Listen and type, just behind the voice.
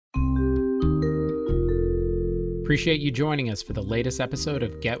Appreciate you joining us for the latest episode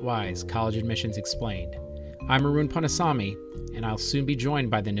of Get Wise, College Admissions Explained. I'm Arun Panasamy, and I'll soon be joined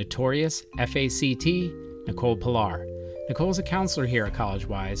by the notorious FACT, Nicole Pilar. Nicole's a counselor here at College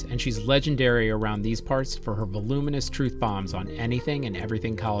Wise, and she's legendary around these parts for her voluminous truth bombs on anything and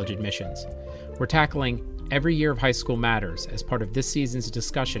everything college admissions. We're tackling Every Year of High School Matters as part of this season's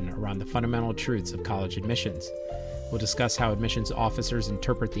discussion around the fundamental truths of college admissions. We'll discuss how admissions officers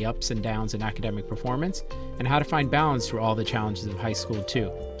interpret the ups and downs in academic performance and how to find balance through all the challenges of high school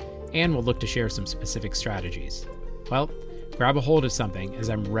too. And we'll look to share some specific strategies. Well, grab a hold of something as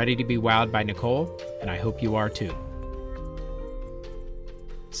I'm ready to be wowed by Nicole, and I hope you are too.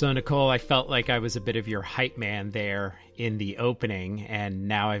 So Nicole, I felt like I was a bit of your hype man there in the opening, and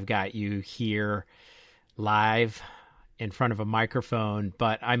now I've got you here live in front of a microphone.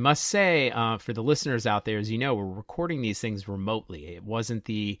 But I must say, for the listeners out there, as you know, we're recording these things remotely. It wasn't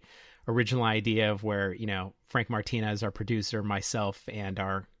the original idea of where, Frank Martinez, our producer, myself, and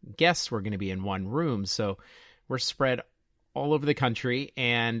our guests were going to be in one room. So we're spread all over the country,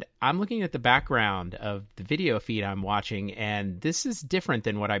 and I'm looking at the background of the video feed I'm watching, and this is different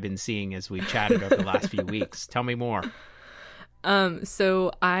than what I've been seeing as we've chatted over the last few weeks. Tell me more.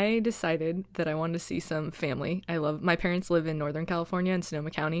 So I decided that I wanted to see some family. My parents live in Northern California in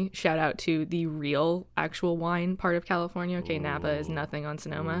Sonoma County. Shout out to the real actual wine part of California. Okay, ooh. Napa is nothing on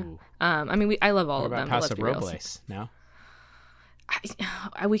Sonoma. I love all of them. Paso Robles, no?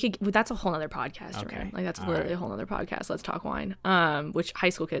 We could. That's a whole other podcast, okay. Right? Like that's literally right. a whole other podcast. Let's talk wine. Which high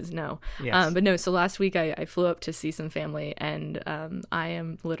school kids know. Yes. But no. So last week I flew up to see some family, and I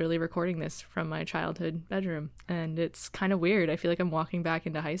am literally recording this from my childhood bedroom, and it's kind of weird. I feel like I'm walking back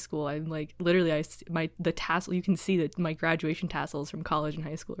into high school. I'm like literally the tassel. You can see that my graduation tassels from college and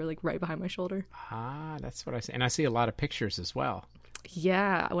high school are like right behind my shoulder. That's what I see, and I see a lot of pictures as well.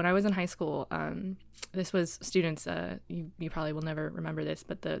 Yeah, when I was in high school, this was students, you probably will never remember this,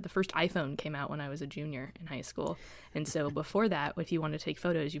 but the first iPhone came out when I was a junior in high school. And so before that, if you wanted to take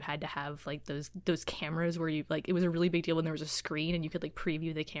photos, you had to have like those cameras where you like, it was a really big deal when there was a screen and you could like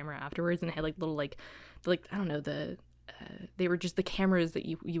preview the camera afterwards, and it had like little like I don't know, they were just the cameras that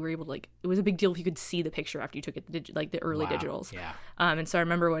you were able to like, it was a big deal if you could see the picture after you took it, like the early digitals. Yeah. And so I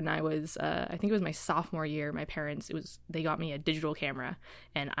remember when I was, I think it was my sophomore year, my parents, they got me a digital camera,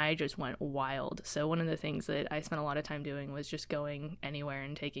 and I just went wild. So one of the things that I spent a lot of time doing was just going anywhere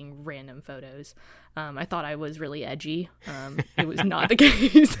and taking random photos. I thought I was really edgy. It was not the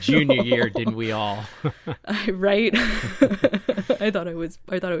case. Junior year, didn't we all? Right. I thought it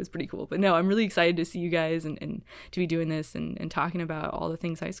was pretty cool. But no, I'm really excited to see you guys and to be doing this and talking about all the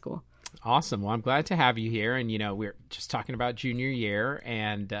things high school. Awesome. Well, I'm glad to have you here. And, we're just talking about junior year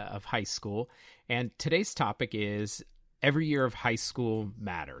and of high school. And today's topic is Every Year of High School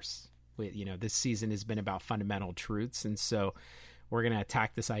Matters. This season has been about fundamental truths. And so we're going to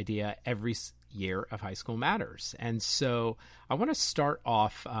attack this idea, every year of high school matters. And so I want to start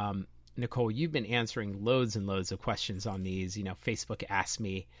off, Nicole, you've been answering loads and loads of questions on these. Facebook Ask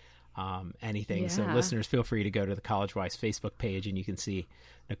Me anything. Yeah. So listeners, feel free to go to the College Wise Facebook page, and you can see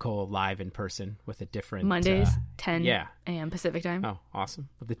Nicole live in person with a different Mondays, 10 a.m. Pacific time. Oh, awesome.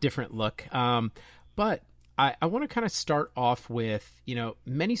 With a different look. But I want to kind of start off with,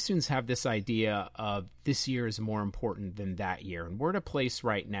 many students have this idea of this year is more important than that year. And we're at a place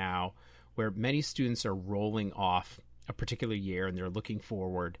right now where many students are rolling off a particular year and they're looking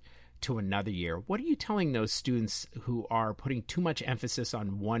forward to another year. What are you telling those students who are putting too much emphasis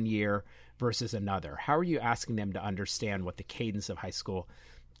on one year versus another? How are you asking them to understand what the cadence of high school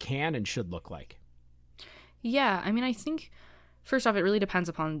can and should look like? Yeah, I think first off, it really depends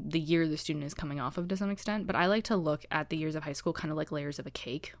upon the year the student is coming off of to some extent, but I like to look at the years of high school kind of like layers of a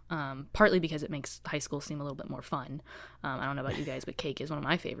cake, partly because it makes high school seem a little bit more fun. I don't know about you guys, but cake is one of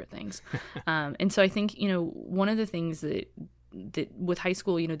my favorite things. And so I think, one of the things that with high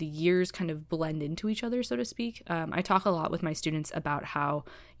school, the years kind of blend into each other, so to speak. I talk a lot with my students about how,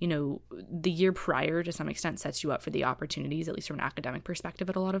 the year prior to some extent sets you up for the opportunities, at least from an academic perspective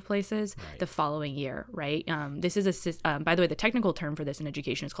at a lot of places, right, the following year, right? This is by the way, the technical term for this in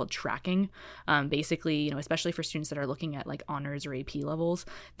education is called tracking. Basically, especially for students that are looking at like honors or AP levels,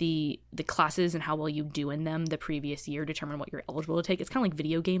 the classes and how well you do in them the previous year determine what you're eligible to take. It's kind of like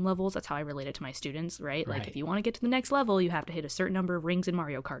video game levels. That's how I relate it to my students, right? Like if you want to get to the next level, you have to hit hit a certain number of rings in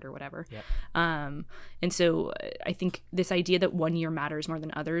Mario Kart or whatever. Yep. And so I think this idea that one year matters more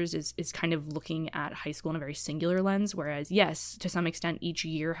than others is kind of looking at high school in a very singular lens, whereas yes, to some extent each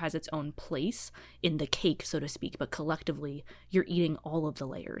year has its own place in the cake, so to speak, but collectively you're eating all of the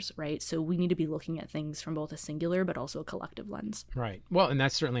layers, right? So we need to be looking at things from both a singular but also a collective lens. Right. Well, and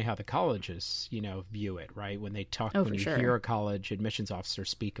that's certainly how the colleges, view it, right? When they talk, when you hear a college admissions officer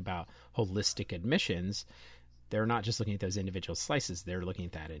speak about holistic admissions, they're not just looking at those individual slices, they're looking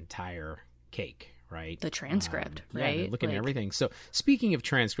at that entire cake, right? The transcript, right? Yeah, they're looking at everything. So speaking of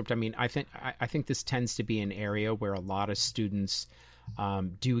transcript, I mean, I think this tends to be an area where a lot of students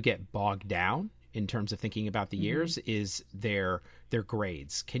do get bogged down in terms of thinking about the years, is their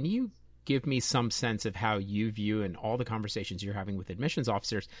grades. Can you give me some sense of how you view, in all the conversations you're having with admissions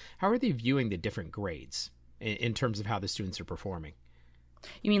officers, how are they viewing the different grades in terms of how the students are performing?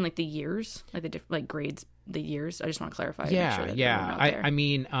 You mean like the years, like the grades, the years? I just want to clarify. Yeah. I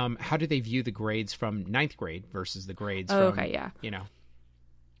mean, how do they view the grades from ninth grade versus the grades from,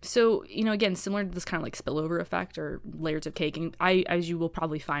 So, again, similar to this kind of like spillover effect or layers of cake. And as you will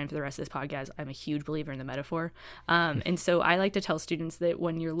probably find for the rest of this podcast, I'm a huge believer in the metaphor. And so I like to tell students that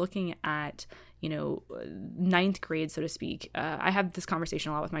when you're looking at, ninth grade, so to speak, I have this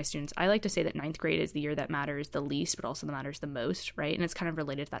conversation a lot with my students. I like to say that ninth grade is the year that matters the least, but also that matters the most, right? And it's kind of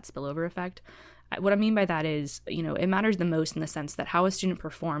related to that spillover effect. What I mean by that is, it matters the most in the sense that how a student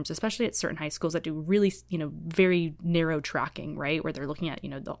performs, especially at certain high schools that do really, very narrow tracking, right? Where they're looking at,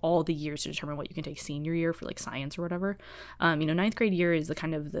 all the years to determine what you can take senior year for like science or whatever. Ninth grade year is the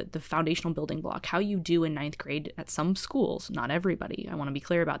kind of the foundational building block. How you do in ninth grade at some schools, not everybody, I want to be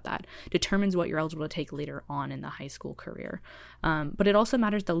clear about that, determines what you're eligible to take later on in the high school career. But it also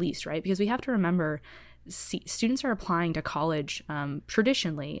matters the least, right? Because we have to remember students are applying to college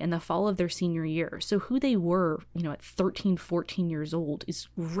traditionally in the fall of their senior year. So who they were, at 13, 14 years old is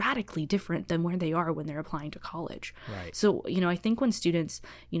radically different than where they are when they're applying to college. Right. So, I think when students,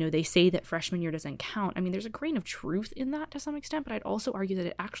 they say that freshman year doesn't count, I mean, there's a grain of truth in that to some extent, but I'd also argue that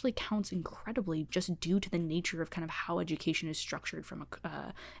it actually counts incredibly just due to the nature of kind of how education is structured from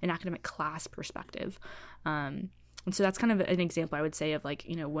an academic class perspective. And so that's kind of an example, I would say, of like,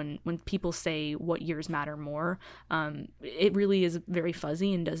 when people say what years matter more, it really is very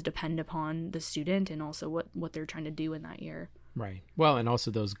fuzzy and does depend upon the student and also what they're trying to do in that year. Right. Well, and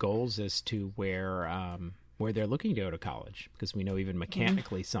also those goals as to where they're looking to go to college, because we know even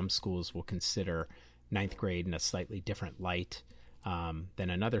mechanically some schools will consider ninth grade in a slightly different light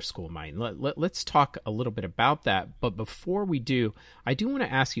than another school might. Let's talk a little bit about that. But before we do, I do want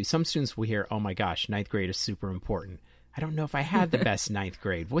to ask you, some students will hear, oh my gosh, ninth grade is super important. I don't know if I had the best ninth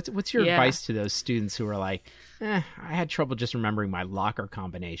grade. What's your advice to those students who are like, I had trouble just remembering my locker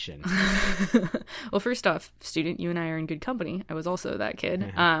combination? Well, first off, student, you and I are in good company. I was also that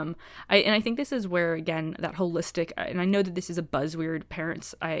kid. I think this is where, again, that holistic, and I know that this is a buzzword.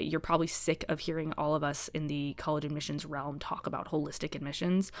 Parents, you're probably sick of hearing all of us in the college admissions realm talk about holistic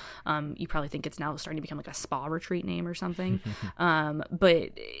admissions. You probably think it's now starting to become like a spa retreat name or something.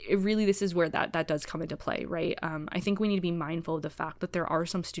 But this is where that does come into play, right? I think we need to be mindful of the fact that there are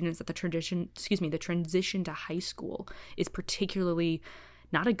some students that the transition to high school is particularly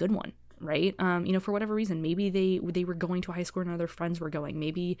not a good one. Right? For whatever reason, maybe they were going to a high school and other friends were going.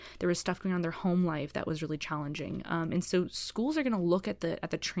 Maybe there was stuff going on in their home life that was really challenging. And so schools are going to look at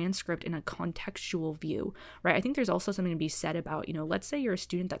the transcript in a contextual view, right? I think there's also something to be said about, let's say you're a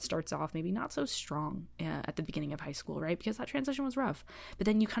student that starts off maybe not so strong at the beginning of high school, right? Because that transition was rough. But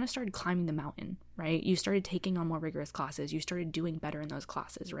then you kind of started climbing the mountain, right? You started taking on more rigorous classes. You started doing better in those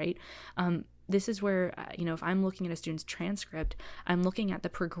classes, right? This is where, if I'm looking at a student's transcript, I'm looking at the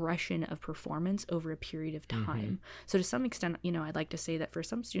progression of performance over a period of time. So to some extent, I'd like to say that for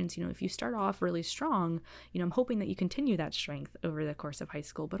some students, if you start off really strong, I'm hoping that you continue that strength over the course of high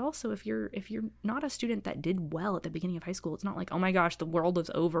school. But also if you're not a student that did well at the beginning of high school, it's not like, oh my gosh, the world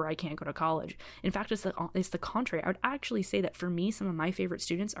is over, I can't go to college. In fact, it's the contrary. I would actually say that for me, some of my favorite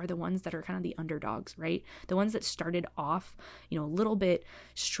students are the ones that are kind of the underdogs, right? The ones that started off, a little bit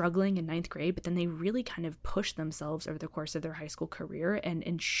struggling in ninth grade, but then they really kind of pushed themselves over the course of their high school career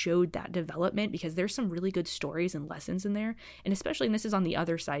and showed that development, because there's some really good stories and lessons in there. And especially, and this is on the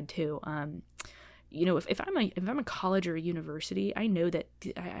other side too, if I'm a college or a university, I know that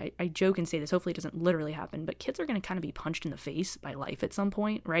I joke and say this, hopefully it doesn't literally happen, but kids are going to kind of be punched in the face by life at some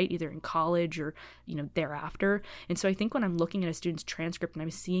point, right? Either in college or, thereafter. And so I think when I'm looking at a student's transcript and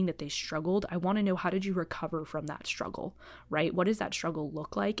I'm seeing that they struggled, I want to know, how did you recover from that struggle, right? What does that struggle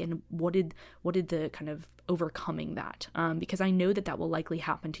look like? And what did the kind of overcoming that? Because I know that will likely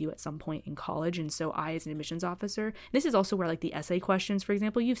happen to you at some point in college. And so I, as an admissions officer, this is also where like the essay questions, for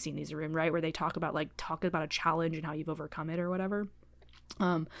example, you've seen these around, right? Where they talk about a challenge and how you've overcome it or whatever.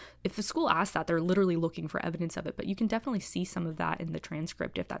 If the school asks that, they're literally looking for evidence of it, but you can definitely see some of that in the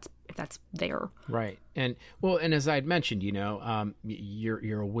transcript if that's there. Right. And as I had mentioned,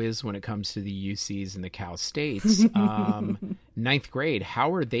 you're a whiz when it comes to the UCs and the Cal States. Ninth grade,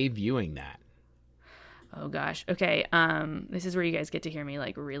 how are they viewing that? Oh gosh. Okay. This is where you guys get to hear me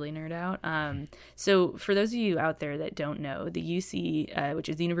like really nerd out. So for those of you out there that don't know, the UC, which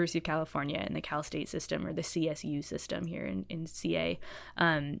is the University of California, and the Cal State system, or the CSU system here in CA,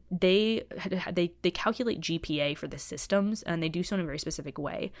 they calculate GPA for the systems, and they do so in a very specific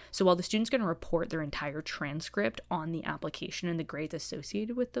way. So while the student's going to report their entire transcript on the application and the grades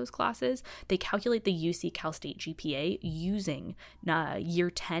associated with those classes, they calculate the UC Cal State GPA using year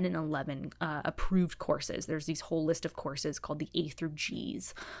 10 and 11 approved courses. There's these whole list of courses called the A through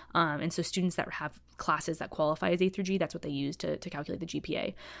Gs. And so students that have classes that qualify as A through G, that's what they use to calculate the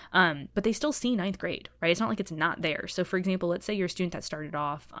GPA. But they still see ninth grade, right? It's not like it's not there. So for example, let's say you're a student that started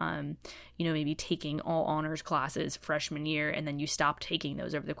off, maybe taking all honors classes freshman year, and then you stop taking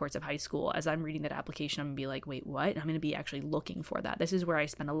those over the course of high school. As I'm reading that application, I'm gonna be like, wait, what? And I'm gonna be actually looking for that. This is where I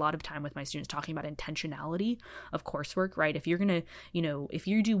spend a lot of time with my students talking about intentionality of coursework, right? If you're gonna, if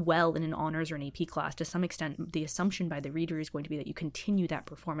you do well in an honors or an AP class, to some extent, the assumption by the reader is going to be that you continue that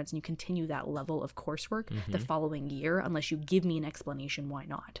performance and you continue that level of coursework the following year, unless you give me an explanation why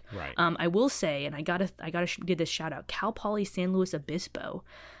not. Right. I will say, and I gotta give this shout out, Cal Poly San Luis Obispo.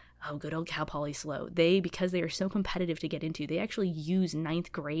 Oh, good old Cal Poly SLO. Because they are so competitive to get into, they actually use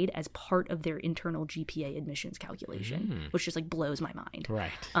ninth grade as part of their internal GPA admissions calculation, which just like blows my mind.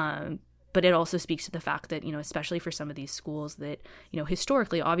 Right. But it also speaks to the fact that, especially for some of these schools that,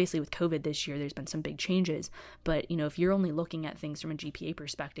 historically, obviously with COVID this year, there's been some big changes. But, if you're only looking at things from a GPA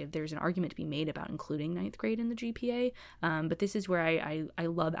perspective, there's an argument to be made about including ninth grade in the GPA. But this is where I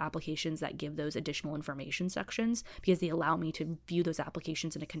love applications that give those additional information sections, because they allow me to view those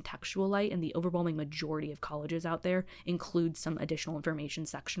applications in a contextual light. And the overwhelming majority of colleges out there include some additional information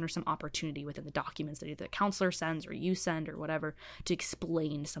section or some opportunity within the documents that either the counselor sends or you send or whatever to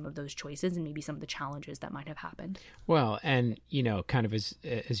explain some of those choices and maybe some of the challenges that might have happened. Well, and, kind of as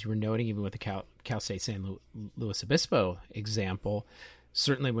you were noting, even with the Cal State San Luis Obispo example,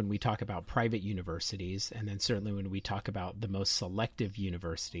 certainly when we talk about private universities, and then certainly when we talk about the most selective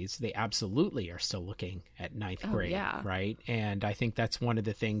universities, they absolutely are still looking at ninth grade, right? And I think that's one of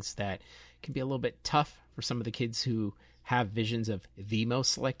the things that can be a little bit tough for some of the kids who have visions of the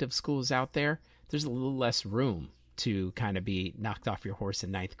most selective schools out there. There's a little less room to kind of be knocked off your horse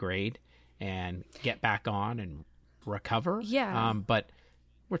in ninth grade and get back on and recover. Yeah. But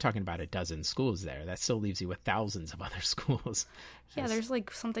we're talking about a dozen schools there. That still leaves you with thousands of other schools. Yeah, there's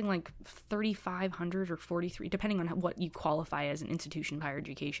like something like 3,500 or 43, depending on what you qualify as an institution of higher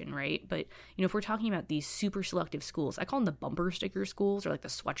education, right? But, if we're talking about these super selective schools, I call them the bumper sticker schools, or like the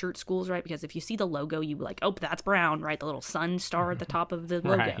sweatshirt schools, right? Because if you see the logo, you like, oh, that's Brown, right? The little sun star at the top of the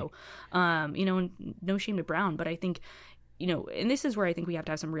logo. Right. And no shame to Brown, but I think, and this is where I think we have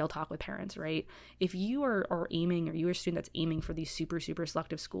to have some real talk with parents, right? If you are aiming, or you're a student that's aiming for these super, super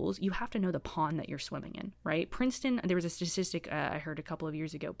selective schools, you have to know the pond that you're swimming in, right? Princeton, there was a statistic I heard a couple of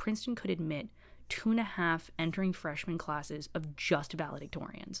years ago. Princeton could admit 2.5 entering freshman classes of just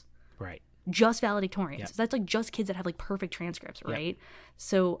valedictorians. Right. Just valedictorians. Yep. So that's like just kids that have like perfect transcripts, right? Yep.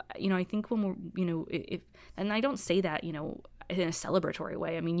 So, I think when we're, and I don't say that, in a celebratory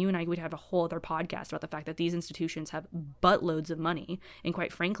way. I mean, you and I would have a whole other podcast about the fact that these institutions have buttloads of money and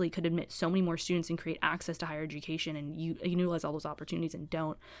quite frankly could admit so many more students and create access to higher education, and you utilize all those opportunities and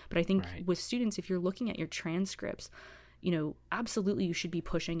don't. But I think with students, if you're looking at your transcripts, absolutely you should be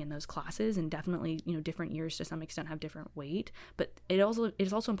pushing in those classes, and definitely, different years to some extent have different weight. But it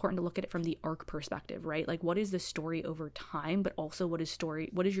is also important to look at it from the arc perspective, right? Like, what is the story over time, but also what is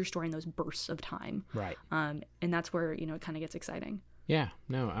your story in those bursts of time? Right. And that's where, it kind of gets exciting. Yeah,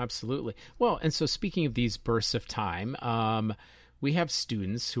 no, absolutely. Well, and so speaking of these bursts of time, we have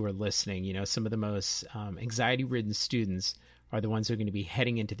students who are listening, some of the most anxiety-ridden students are the ones who are going to be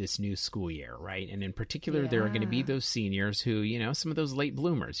heading into this new school year, right? And in particular, there are going to be those seniors who, some of those late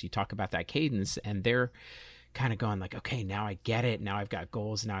bloomers. You talk about that cadence, and they're kind of going like, okay, now I get it. Now I've got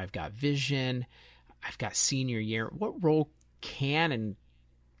goals. Now I've got vision. I've got senior year. What role can and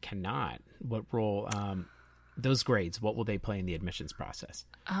cannot, what role, those grades, what will they play in the admissions process?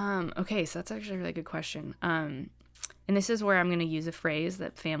 Okay, so that's actually a really good question. And this is where I'm going to use a phrase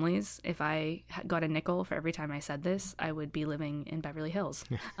that families, if I got a nickel for every time I said this, I would be living in Beverly Hills.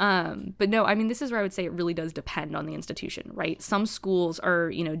 But no, I mean, this is where I would say it really does depend on the institution, right? Some schools are,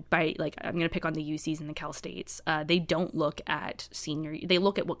 you know, by like, I'm going to pick on the UCs and the Cal States. They don't look at senior, they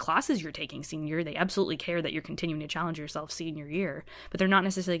look at what classes you're taking senior year. They absolutely care that you're continuing to challenge yourself senior year, but they're not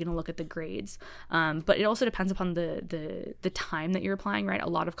necessarily going to look at the grades. But it also depends upon the time that you're applying, right? A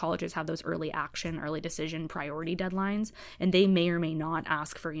lot of colleges have those early action, early decision priority deadlines, and they may or may not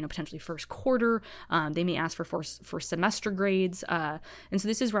ask for, you know, potentially first quarter. They may ask for semester grades. And so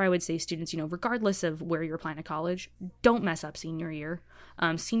this is where I would say students, you know, regardless of where you're applying to college, don't mess up senior year.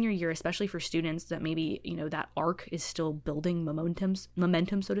 Senior year, especially for students that maybe, you know, that arc is still building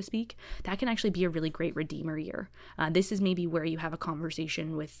momentum, so to speak, that can actually be a really great redeemer year. This is maybe where you have a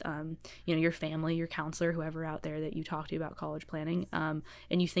conversation with, you know, your family, your counselor, whoever out there that you talk to about college planning. And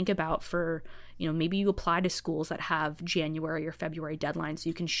you think about for, you know, maybe you apply to schools that have January or February deadlines so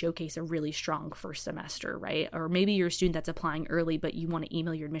you can showcase a really strong first semester, right? Or maybe you're a student that's applying early, but you want to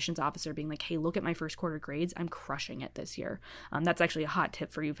email your admissions officer being like, hey, look at my first quarter grades. I'm crushing it this year. That's actually a hot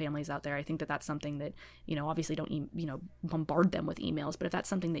tip for you families out there. I think that that's something that, you know, obviously don't, you know, bombard them with emails, but if that's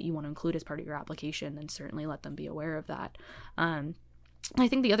something that you want to include as part of your application, then certainly let them be aware of that. I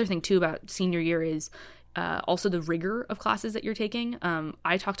think the other thing too about senior year is also the rigor of classes that you're taking.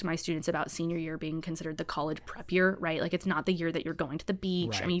 I talk to my students about senior year being considered the college prep year, right? Like it's not the year that you're going to the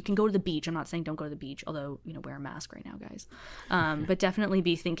beach. Right. I mean, you can go to the beach. I'm not saying don't go to the beach, although, you know, wear a mask right now, guys. But definitely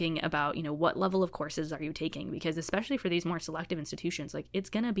be thinking about, you know, what level of courses are you taking? Because especially for these more selective institutions, like it's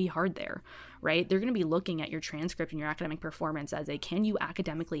going to be hard there, right? They're going to be looking at your transcript and your academic performance as a, can you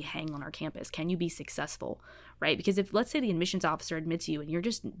academically hang on our campus? Can you be successful, right? Because if, let's say the admissions officer admits you and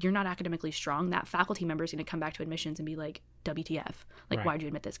you're not academically strong, that faculty member is going to come back to admissions and be like, WTF, like, right. Why'd you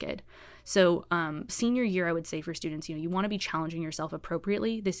admit this kid? So senior year, I would say for students, you know, you want to be challenging yourself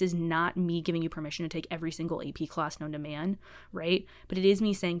appropriately. This is not me giving you permission to take every single AP class known to man, right? But it is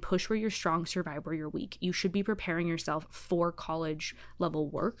me saying push where you're strong, survive where you're weak. You should be preparing yourself for college level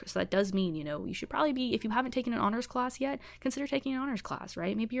work. So that does mean, you know, you should probably be, if you haven't taken an honors class yet, consider taking an honors class,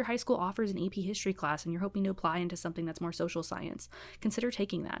 right? Maybe your high school offers an AP history class and you're hoping to apply into something that's more social science. Consider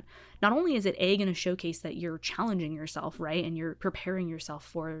taking that. Not only is it going to showcase that you're challenging yourself, right? And you're preparing yourself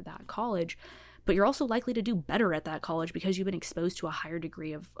for that college, but you're also likely to do better at that college because you've been exposed to a higher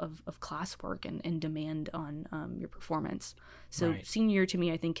degree of classwork and demand on your performance. So right. Senior year to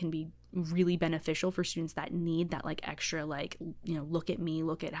me, I think can be really beneficial for students that need that like extra, like, you know, look at me,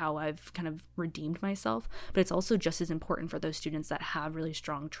 look at how I've kind of redeemed myself. But it's also just as important for those students that have really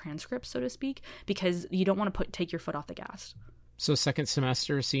strong transcripts, so to speak, because you don't want to take your foot off the gas. So second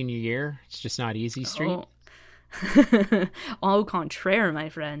semester, senior year, it's just not easy street? Oh. Au contraire, my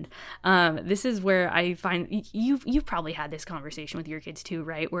friend. This is where I find you've probably had this conversation with your kids too,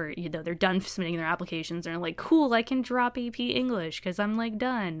 right? Where, you know, they're done submitting their applications and they're like, cool, I can drop AP English because I'm like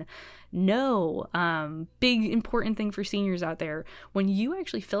done. No, big important thing for seniors out there. When you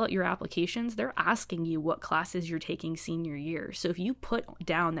actually fill out your applications, they're asking you what classes you're taking senior year. So if you put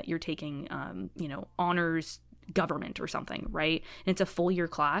down that you're taking, you know, honors government or something, right? And it's a full year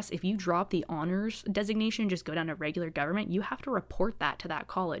class. If you drop the honors designation, just go down to regular government, you have to report that to that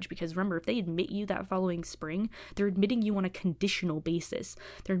college, because remember, if they admit you that following spring, they're admitting you on a conditional basis.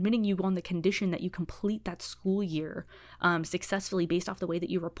 They're admitting you on the condition that you complete that school year successfully based off the way that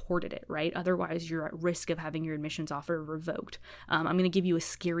you reported it, right? Otherwise, you're at risk of having your admissions offer revoked. I'm going to give you a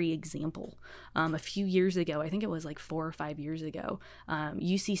scary example. A few years ago, I think it was like 4 or 5 years ago,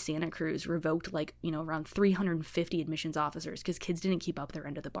 UC Santa Cruz revoked like, you know, around 350 admissions officers because kids didn't keep up their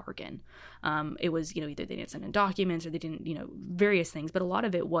end of the bargain. It was, you know, either they didn't send in documents or they didn't, you know, various things, but a lot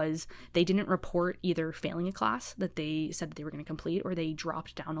of it was they didn't report either failing a class that they said that they were going to complete or they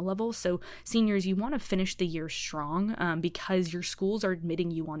dropped down a level. So seniors, you want to finish the year strong because your schools are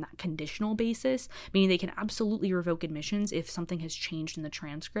admitting you on that conditional basis, meaning they can absolutely revoke admissions if something has changed in the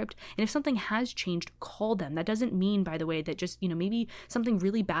transcript. And if something has changed, call them. That doesn't mean, by the way, that just, you know, maybe something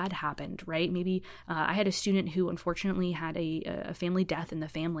really bad happened, right? Maybe I had a student who unfortunately had a family death in the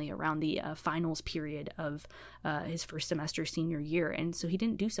family around the finals period of his first semester senior year, and so he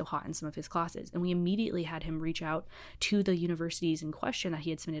didn't do so hot in some of his classes, and we immediately had him reach out to the universities in question that he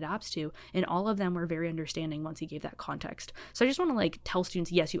had submitted apps to, and all of them were very understanding once he gave that context. So I just want to like tell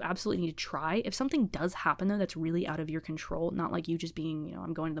students, yes, you absolutely need to try. If something does happen though that's really out of your control, not like you just being, you know,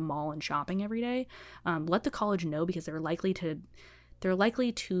 I'm going to the mall and shopping every day, let the college know, because they're likely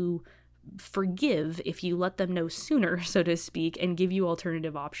to forgive if you let them know sooner, so to speak, and give you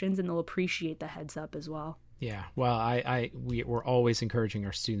alternative options, and they'll appreciate the heads up as well. Yeah, well, we're always encouraging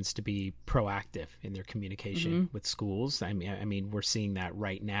our students to be proactive in their communication with schools. I mean, we're seeing that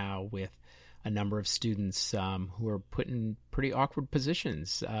right now with a number of students who are put in pretty awkward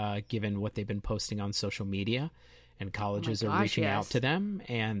positions given what they've been posting on social media, and colleges are reaching out to them.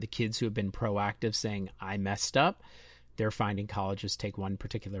 And the kids who have been proactive saying, I messed up, they're finding colleges take one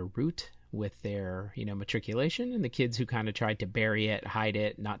particular route with their, matriculation. And the kids who kind of tried to bury it, hide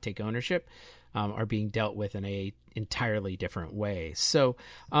it, not take ownership, are being dealt with in a entirely different way. So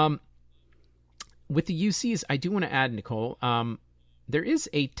with the UCs, I do want to add, Nicole, there is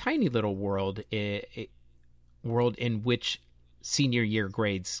a tiny little world in which senior year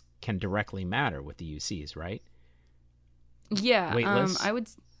grades can directly matter with the UCs, right? Yeah.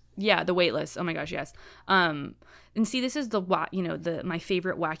 Waitlist? The waitlist. Oh my gosh, yes. And see, this is my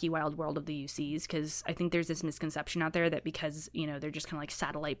favorite wacky wild world of the UCs, because I think there's this misconception out there that because, they're just kind of like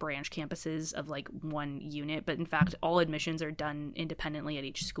satellite branch campuses of like one unit, but in fact, all admissions are done independently at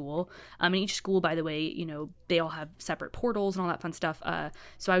each school. And each school, by the way, they all have separate portals and all that fun stuff.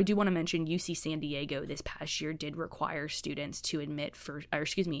 So I do want to mention UC San Diego this past year did require students to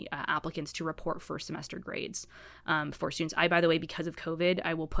applicants to report first semester grades for students. By the way, because of COVID,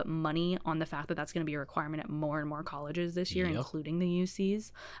 I will put money on the fact that that's going to be a requirement at more and more colleges this year, including the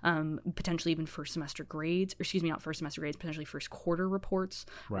UCs, potentially even first semester grades, not first semester grades, potentially first quarter reports,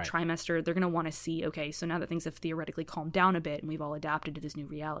 or trimester. They're going to want to see, okay, so now that things have theoretically calmed down a bit and we've all adapted to this new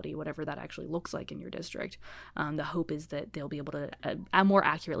reality, whatever that actually looks like in your district, the hope is that they'll be able to more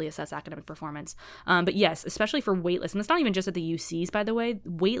accurately assess academic performance. But yes, especially for waitlists, and it's not even just at the UCs, by the way.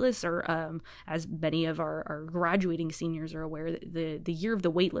 Waitlists are, as many of our graduating seniors are aware, the year of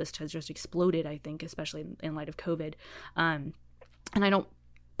the waitlist has just exploded, I think, especially in light of COVID. And I don't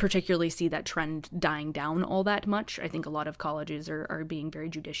particularly see that trend dying down all that much. I think a lot of colleges are being very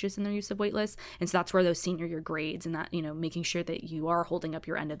judicious in their use of waitlists. And so that's where those senior year grades and that, making sure that you are holding up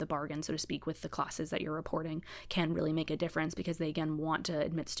your end of the bargain, so to speak, with the classes that you're reporting can really make a difference, because they, again, want to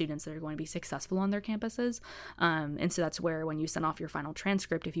admit students that are going to be successful on their campuses. And so that's where, when you send off your final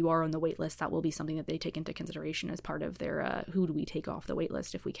transcript, if you are on the waitlist, that will be something that they take into consideration as part of their who do we take off the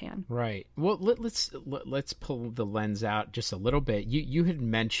waitlist if we can. Right. Well, let's pull the lens out just a little bit. You had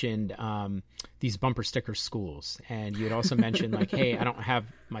mentioned these bumper sticker schools, and you had also mentioned like, hey, I don't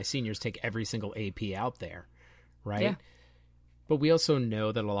have my seniors take every single AP out there, right? Yeah. But we also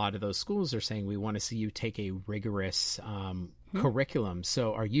know that a lot of those schools are saying we want to see you take a rigorous curriculum.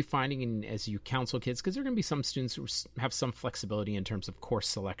 So are you finding, as you counsel kids, because there are going to be some students who have some flexibility in terms of course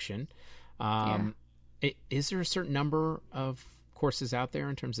selection, is there a certain number of courses out there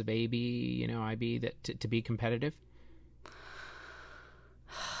in terms of AB, IB, that to be competitive?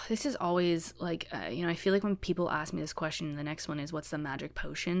 This is always like, I feel like when people ask me this question, the next one is, what's the magic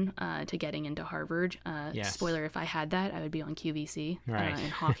potion to getting into Harvard? Yes. Spoiler, if I had that, I would be on QVC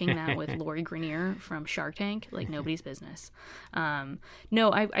and hawking that with Lori Greiner from Shark Tank, like nobody's business.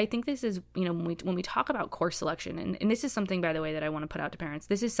 No, I think this is, when we talk about course selection, and this is something, by the way, that I want to put out to parents,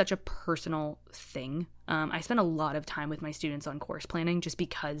 this is such a personal thing. I spend a lot of time with my students on course planning just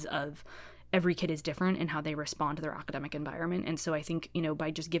because of every kid is different in how they respond to their academic environment. And so I think,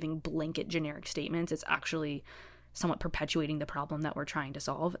 by just giving blanket generic statements, it's actually somewhat perpetuating the problem that we're trying to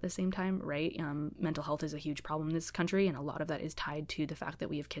solve at the same time, right? Mental health is a huge problem in this country, and a lot of that is tied to the fact that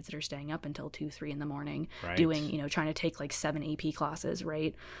we have kids that are staying up until 2-3 in the morning, doing, trying to take like 7 AP classes,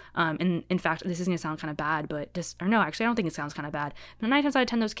 right? And in fact, this is going to sound kind of bad, but actually I don't think it sounds kind of bad. But 9 times out of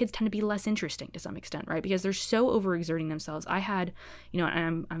 10, those kids tend to be less interesting to some extent, right? Because they're so overexerting themselves. I had,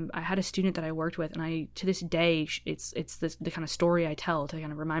 I had a student that I worked with, and to this day, it's the kind of story I tell to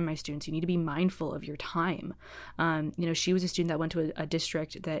kind of remind my students, you need to be mindful of your time. She was a student that went to a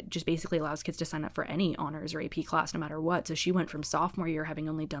district that just basically allows kids to sign up for any honors or AP class no matter what. So she went from sophomore year having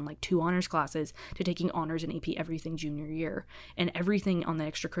only done like 2 honors classes to taking honors and AP everything junior year. And everything on the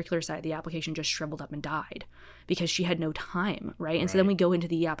extracurricular side of the application just shriveled up and died because she had no time, right? And so then we go into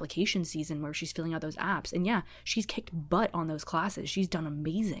the application season where she's filling out those apps. And yeah, she's kicked butt on those classes. She's done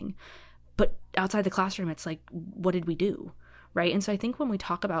amazing. But outside the classroom, it's like, what did we do? Right. And so I think when we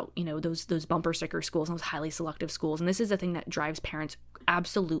talk about, those bumper sticker schools and those highly selective schools, and this is the thing that drives parents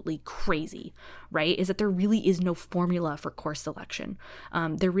absolutely crazy, right, is that there really is no formula for course selection.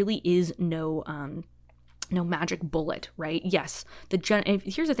 There really is no no magic bullet, right? Yes.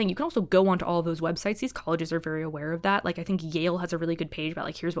 Here's the thing. You can also go onto all of those websites. These colleges are very aware of that. Like, I think Yale has a really good page about,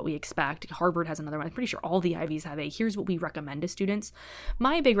 like, here's what we expect. Harvard has another one. I'm pretty sure all the Ivies have here's what we recommend to students.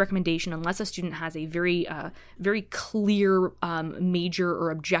 My big recommendation, unless a student has a very, very clear major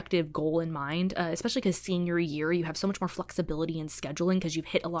or objective goal in mind, especially because senior year, you have so much more flexibility in scheduling because you've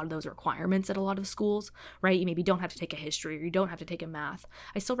hit a lot of those requirements at a lot of schools, right? You maybe don't have to take a history or you don't have to take a math.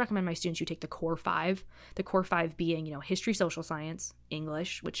 I still recommend my students you take the core 5. The core 5 being, history, social science,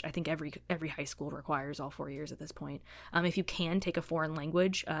 English, which I think every high school requires all 4 years at this point. If you can, take a foreign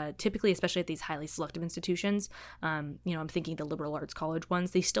language, typically, especially at these highly selective institutions, I'm thinking the liberal arts college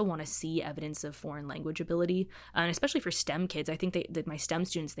ones, they still want to see evidence of foreign language ability. And especially for STEM kids, I think that my STEM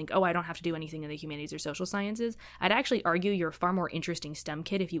students think, oh, I don't have to do anything in the humanities or social sciences. I'd actually argue you're a far more interesting STEM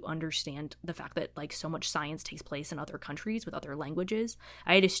kid if you understand the fact that, like, so much science takes place in other countries with other languages.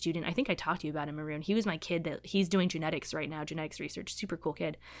 I had a student, I think I talked to you about him, Maroon. He was my kid that he's doing genetics right now, genetics research, super cool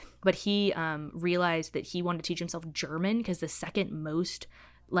kid. But he realized that he wanted to teach himself German because the second most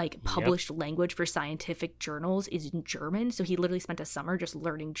published language for scientific journals is in German. So he literally spent a summer just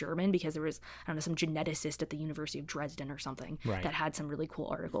learning German because there was, I don't know, some geneticist at the University of Dresden or something that had some really cool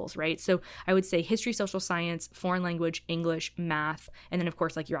articles, right? So I would say history, social science, foreign language, English, math, and then of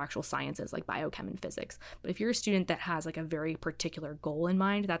course like your actual sciences like biochem and physics. But if you're a student that has like a very particular goal in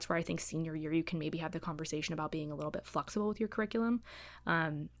mind, that's where I think senior year you can maybe have the conversation about being a little bit flexible with your curriculum.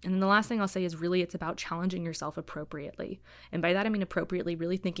 And then the last thing I'll say is really it's about challenging yourself appropriately. And by that I mean appropriately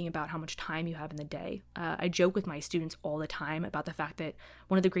really thinking about how much time you have in the day. I joke with my students all the time about the fact that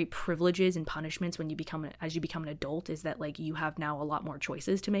one of the great privileges and punishments when as you become an adult is that like you have now a lot more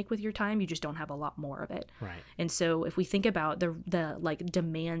choices to make with your time. You just don't have a lot more of it. Right. And so if we think about the like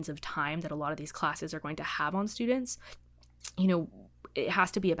demands of time that a lot of these classes are going to have on students, it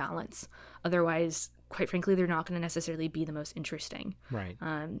has to be a balance. Otherwise, quite frankly, they're not going to necessarily be the most interesting. Right.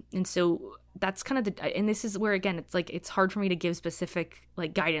 And so that's kind of and this is where, again, it's like, it's hard for me to give specific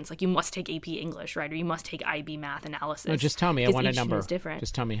like guidance. Like you must take AP English, right? Or you must take IB math analysis. No, just tell me. I want a number. Is different.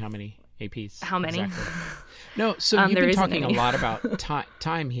 Just tell me how many APs. How many? Exactly. No, so you've been talking a lot about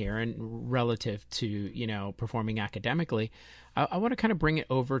time here and relative to, performing academically. I want to kind of bring it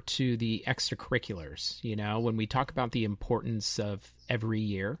over to the extracurriculars. When we talk about the importance of every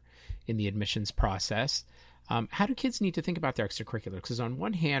year in the admissions process, how do kids need to think about their extracurriculars? Because on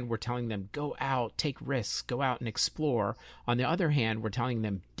one hand, we're telling them, go out, take risks, go out and explore. On the other hand, we're telling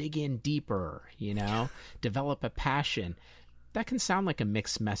them, dig in deeper, develop a passion. That can sound like a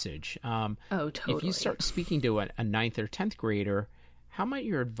mixed message. Totally. If you start speaking to a ninth or 10th grader, how might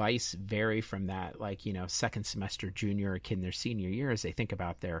your advice vary from that, like, second semester junior or kid in their senior year as they think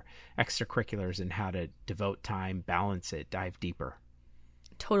about their extracurriculars and how to devote time, balance it, dive deeper?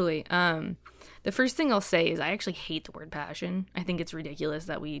 Totally. The first thing I'll say is I actually hate the word passion. I think it's ridiculous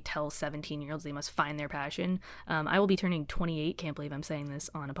that we tell 17-year-olds they must find their passion. I will be turning 28. Can't believe I'm saying this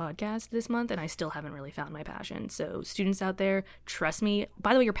on a podcast this month, and I still haven't really found my passion. So students out there, trust me.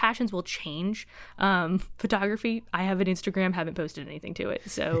 By the way, your passions will change. Photography, I have an Instagram, haven't posted anything to it.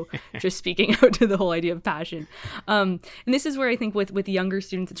 So just speaking out to the whole idea of passion. And this is where I think with younger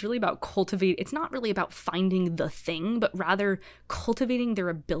students, it's really about it's not really about finding the thing, but rather cultivating their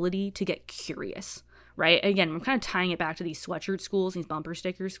ability to get curious. Right? Again, I'm kind of tying it back to these sweatshirt schools, these bumper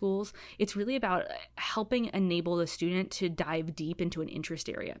sticker schools. It's really about helping enable the student to dive deep into an interest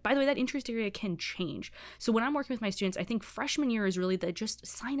area. By the way, that interest area can change. So when I'm working with my students, I think freshman year is really the just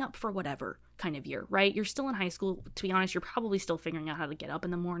sign up for whatever kind of year, right? You're still in high school. To be honest, you're probably still figuring out how to get up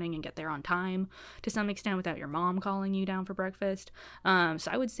in the morning and get there on time to some extent without your mom calling you down for breakfast.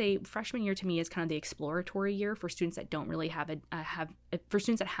 So I would say freshman year to me is kind of the exploratory year for students that don't really for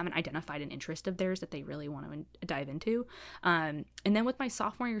students that haven't identified an interest of theirs that they really want to dive into. And then with my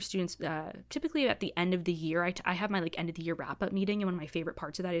sophomore year students, typically at the end of the year, I have my like end of the year wrap up meeting. And one of my favorite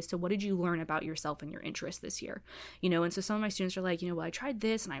parts of that is, so what did you learn about yourself and your interests this year? And so some of my students are like, well, I tried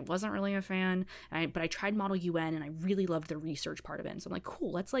this and I wasn't really a fan. But I tried Model UN and I really loved the research part of it. And so I'm like,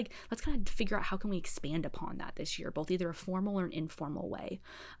 cool, let's kind of figure out how can we expand upon that this year, both either a formal or an informal way.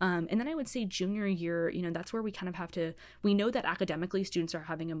 And then I would say junior year, that's where we kind of we know that academically students are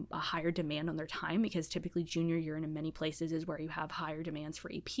having a higher demand on their time because typically junior year in many places is where you have higher demands for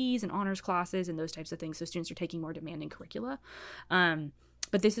APs and honors classes and those types of things. So students are taking more demanding curricula.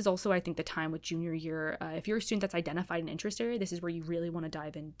 But this is also, I think, the time with junior year. If you're a student that's identified an interest area, this is where you really want to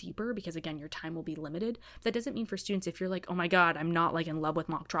dive in deeper because, again, your time will be limited. But that doesn't mean for students, if you're like, oh my God, I'm not like in love with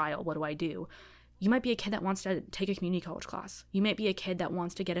mock trial, what do I do? You might be a kid that wants to take a community college class. You might be a kid that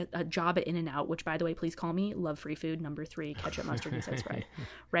wants to get a job at In-N-Out, which, by the way, please call me. Love free food. Number 3, ketchup, mustard, and sliced bread.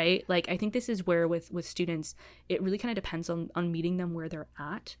 Right? Like, I think this is where with students, it really kind of depends on meeting them where they're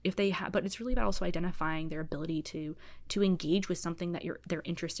at. If they have, but it's really about also identifying their ability to engage with something that they're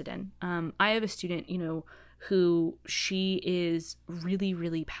interested in. I have a student, who she is really,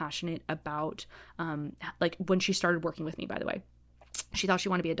 really passionate about, like when she started working with me, by the way. She thought she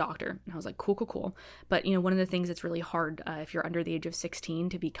wanted to be a doctor. And I was like, cool. But, one of the things that's really hard if you're under the age of 16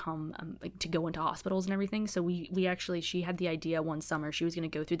 to become, to go into hospitals and everything. So we actually, she had the idea one summer, she was going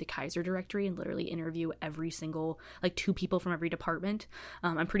to go through the Kaiser directory and literally interview every single, 2 people from every department.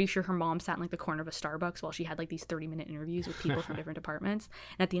 I'm pretty sure her mom sat in the corner of a Starbucks while she had these 30-minute interviews with people from different departments.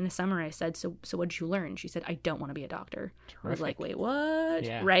 And at the end of summer, I said, so what did you learn? She said, I don't want to be a doctor. Terrific. I was like, wait, what?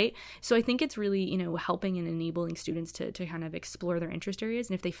 Yeah. Right? So I think it's really, helping and enabling students to kind of explore their interest areas,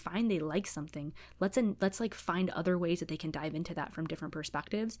 and if they find they like something, let's find other ways that they can dive into that from different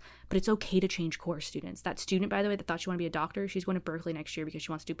perspectives. But it's okay to change course. Students, that student, by the way, that thought she wanted to be a doctor, she's going to Berkeley next year because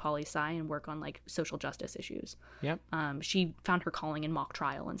she wants to do poli-sci and work on social justice issues. Yep. She found her calling in mock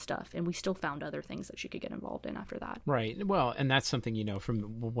trial and stuff, and we still found other things that she could get involved in after that. Right. Well, and that's something, from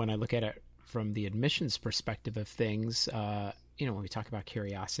when I look at it from the admissions perspective of things, when we talk about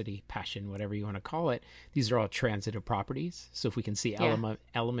curiosity, passion, whatever you want to call it, these are all transitive properties. So if we can see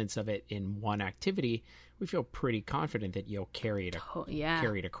elements of it in one activity, we feel pretty confident that you'll carry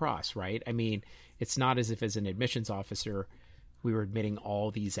it across, right? I mean, it's not as if as an admissions officer, we were admitting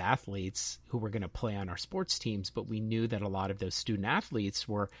all these athletes who were going to play on our sports teams, but we knew that a lot of those student athletes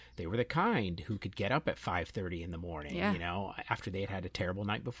were the kind who could get up at 5:30 in the morning, after they had had a terrible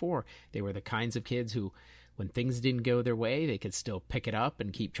night before. They were the kinds of kids who, when things didn't go their way, they could still pick it up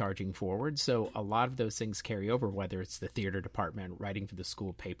and keep charging forward. So a lot of those things carry over, whether it's the theater department writing for the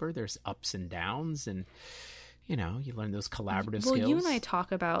school paper, there's ups and downs, and you learn those collaborative skills. Well, you and I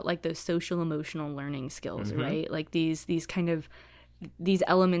talk about those social emotional learning skills, right? These kind of these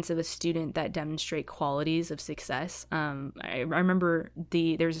elements of a student that demonstrate qualities of success. I remember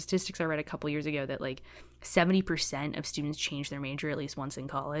there's statistics I read a couple years ago that 70% of students change their major at least once in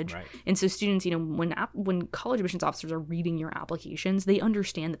college. Right. And so students, when college admissions officers are reading your applications, they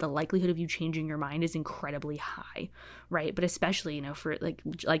understand that the likelihood of you changing your mind is incredibly high, right? But especially, for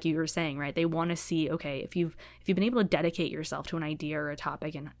like you were saying, right? They want to see, okay, if you've been able to dedicate yourself to an idea or a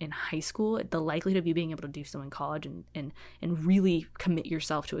topic in high school, the likelihood of you being able to do so in college and really commit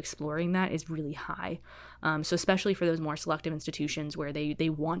yourself to exploring that is really high. So especially for those more selective institutions where they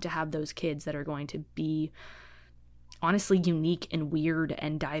want to have those kids that are going to be honestly unique and weird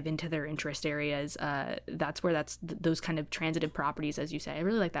and dive into their interest areas, that's where those kind of transitive properties, as you say. I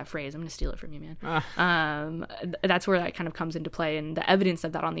really like that phrase. I'm going to steal it from you, man. That's where that kind of comes into play, and the evidence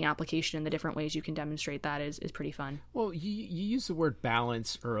of that on the application and the different ways you can demonstrate that is pretty fun. Well, you used the word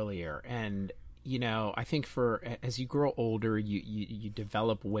balance earlier, and I think as you grow older, you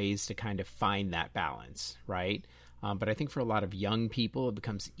develop ways to kind of find that balance, right? But I think for a lot of young people, it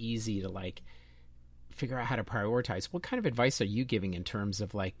becomes easy to figure out how to prioritize. What kind of advice are you giving in terms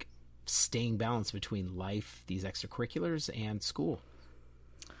of staying balanced between life, these extracurriculars, and school?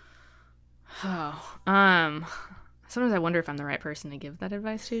 Sometimes I wonder if I'm the right person to give that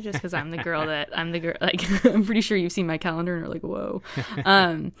advice to, just because I'm the girl I'm pretty sure you've seen my calendar and you're like, whoa.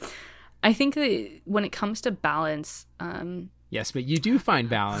 I think that when it comes to balance, yes, but you do find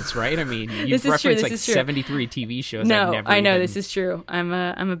balance, right? I mean, you've referenced 73 TV shows. No, I know this is true. I'm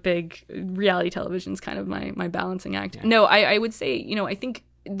a big reality television's kind of my balancing act. Yeah. No, I would say, I think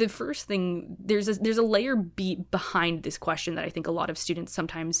the first thing, there's a layer behind this question that I think a lot of students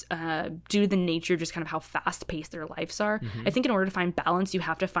sometimes, due to the nature of just kind of how fast paced their lives are, I think in order to find balance, you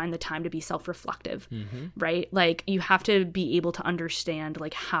have to find the time to be self-reflective, right? You have to be able to understand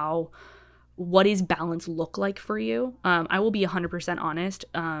what does balance look like for you? I will be 100% honest.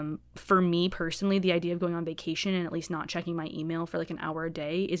 For me personally, the idea of going on vacation and at least not checking my email for an hour a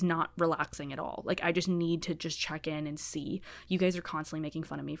day is not relaxing at all. I just need to just check in and see. You guys are constantly making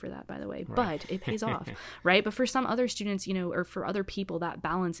fun of me for that, by the way, right. But it pays off, right? But for some other students, or for other people, that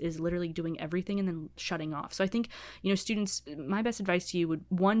balance is literally doing everything and then shutting off. So I think, students, my best advice to you would,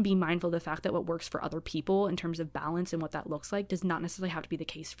 one, be mindful of the fact that what works for other people in terms of balance and what that looks like does not necessarily have to be the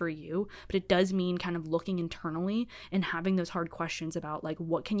case for you, but it does mean kind of looking internally and having those hard questions about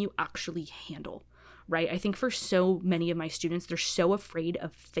what can you actually handle, right? I think for so many of my students, they're so afraid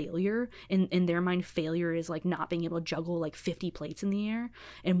of failure. In their mind, failure is like not being able to juggle like 50 plates in the air,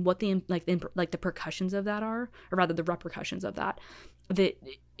 and what the percussions of that are, or rather the repercussions of that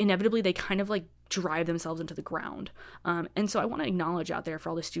inevitably they kind of like drive themselves into the ground. And so I want to acknowledge out there for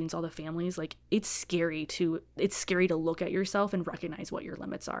all the students, all the families, like it's scary to look at yourself and recognize what your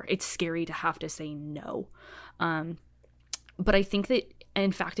limits are. It's scary to have to say no. But I think that,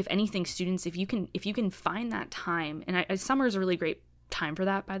 in fact, if anything, students, if you can find that time, and summer is a really great time for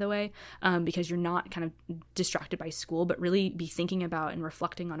that, by the way, because you're not kind of distracted by school, but really be thinking about and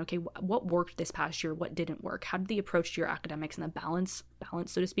reflecting on, okay, what worked this past year, what didn't work, how did the approach to your academics and the balance,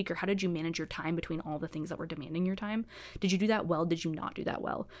 so to speak, or how did you manage your time between all the things that were demanding your time? Did you do that well? Did you not do that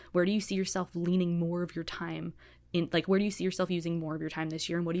well? Where do you see yourself leaning more of your time in, like, where do you see yourself using more of your time this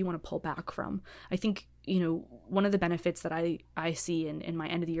year, and what do you want to pull back from? I think, one of the benefits that I see in my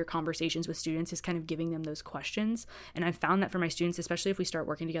end of the year conversations with students is kind of giving them those questions. And I've found that for my students, especially if we start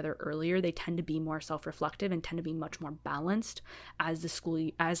working together earlier, they tend to be more self-reflective and tend to be much more balanced as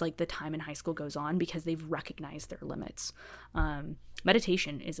the time in high school goes on, because they've recognized their limits.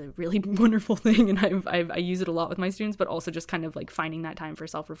 Meditation is a really wonderful thing, and I use it a lot with my students, but also just kind of like finding that time for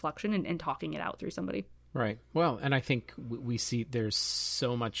self-reflection and talking it out through somebody. Right. Well, and I think we see there's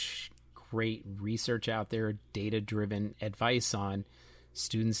so much great research out there, data-driven advice on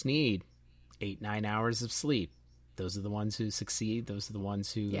students need 8-9 hours of sleep. Those are the ones who succeed. Those are the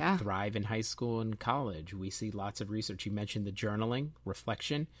ones who thrive in high school and college. We see lots of research. You mentioned the journaling,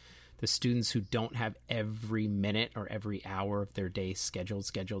 reflection. The students who don't have every minute or every hour of their day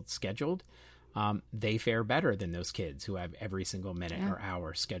scheduled, they fare better than those kids who have every single minute or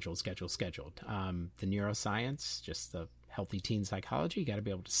hour scheduled. The neuroscience, just the healthy teen psychology, you got to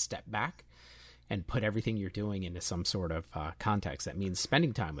be able to step back and put everything you're doing into some sort of context. That means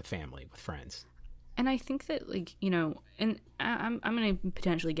spending time with family, with friends. And I think that, like, and I'm going to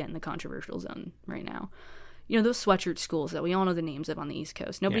potentially get in the controversial zone right now. Those sweatshirt schools that we all know the names of on the East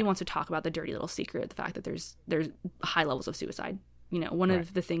Coast. Nobody wants to talk about the dirty little secret, the fact that there's high levels of suicide. One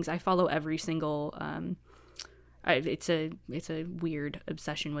of the things I follow every single, it's a weird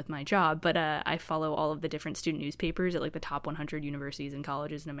obsession with my job, but I follow all of the different student newspapers at like the top 100 universities and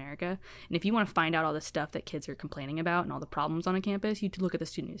colleges in America. And if you want to find out all the stuff that kids are complaining about and all the problems on a campus, you look at the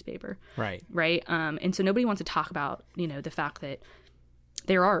student newspaper. Right. And so nobody wants to talk about, the fact that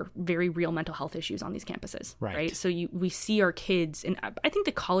there are very real mental health issues on these campuses, right? So we see our kids, and I think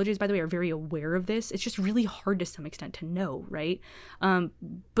the colleges, by the way, are very aware of this. It's just really hard to some extent to know, right?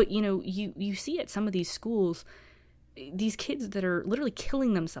 But you see at some of these schools, these kids that are literally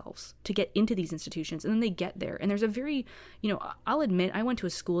killing themselves to get into these institutions, and then they get there, and there's a very, I'll admit, I went to a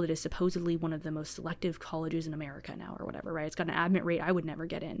school that is supposedly one of the most selective colleges in America now, or whatever, right? It's got an admit rate I would never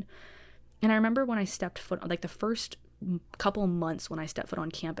get in. And I remember when I stepped foot, like the first couple months when I stepped foot on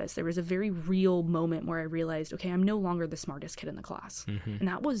campus, there was a very real moment where I realized, okay, I'm no longer the smartest kid in the class. Mm-hmm. And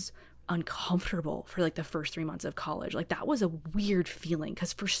that was uncomfortable for like the first 3 months of college. Like that was a weird feeling,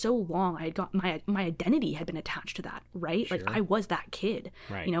 because for so long I had got my identity had been attached to that, right? Sure. Like I was that kid,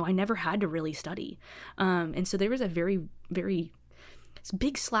 right. I never had to really study. And so there was a very, very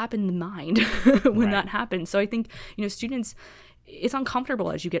big slap in the mind when that happened. So I think, students, it's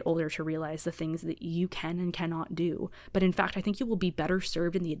uncomfortable as you get older to realize the things that you can and cannot do. But in fact, I think you will be better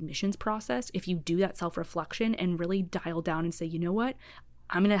served in the admissions process if you do that self-reflection and really dial down and say, you know what?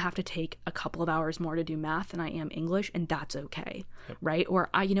 I'm going to have to take a couple of hours more to do math than I am English, and that's okay, right? Or,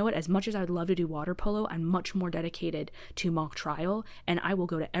 you know what? As much as I would love to do water polo, I'm much more dedicated to mock trial, and I will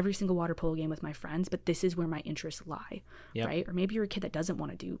go to every single water polo game with my friends, but this is where my interests lie, right? Or maybe you're a kid that doesn't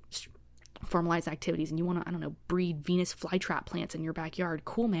want to do formalized activities and you want to, I don't know, breed Venus flytrap plants in your backyard.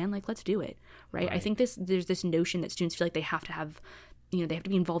 Cool, man. Like, let's do it. Right. I think there's this notion that students feel like they have to have, they have to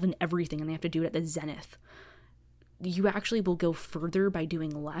be involved in everything and they have to do it at the zenith. You actually will go further by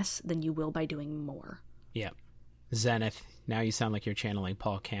doing less than you will by doing more. Yeah. Zenith. Now you sound like you're channeling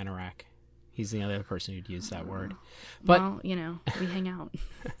Paul Canarak. He's the other person who'd use that word. But, well, we hang out.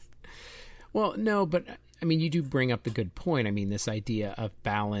 Well, no, but I mean, you do bring up the good point. I mean, this idea of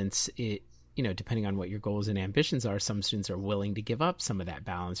balance, depending on what your goals and ambitions are, some students are willing to give up some of that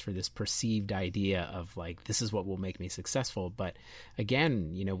balance for this perceived idea of like, this is what will make me successful. But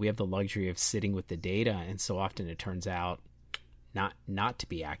again, we have the luxury of sitting with the data. And so often it turns out not to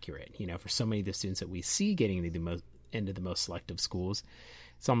be accurate. For so many of the students that we see getting into the most selective schools,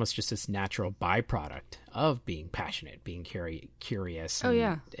 it's almost just this natural byproduct of being passionate, being curious,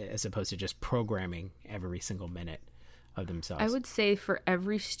 as opposed to just programming every single minute of themselves. I would say for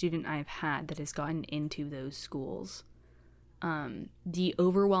every student I've had that has gotten into those schools, the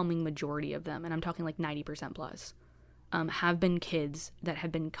overwhelming majority of them, and I'm talking like 90% plus, have been kids that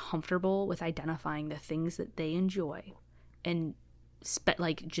have been comfortable with identifying the things that they enjoy and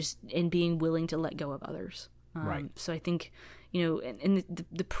being willing to let go of others. Right. So I think, and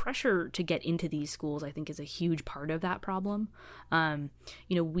the pressure to get into these schools, I think, is a huge part of that problem. Well,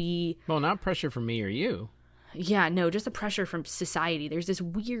 not pressure from me or you. Yeah, no, just the pressure from society. There's this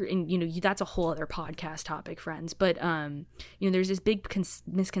weird, and that's a whole other podcast topic, friends. But there's this big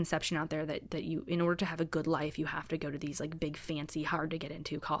misconception out there that you, in order to have a good life, you have to go to these like big, fancy, hard to get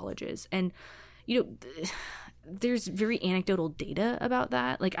into colleges. And there's very anecdotal data about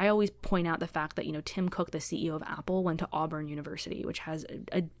that. Like I always point out the fact that Tim Cook, the CEO of Apple, went to Auburn University, which has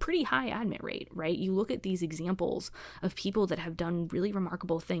a pretty high admit rate, right? You look at these examples of people that have done really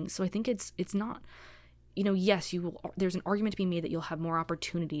remarkable things. So I think it's not. Yes, there's an argument to be made that you'll have more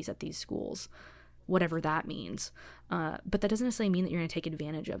opportunities at these schools, whatever that means. But that doesn't necessarily mean that you're going to take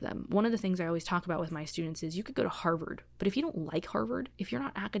advantage of them. One of the things I always talk about with my students is you could go to Harvard, but if you don't like Harvard, if you're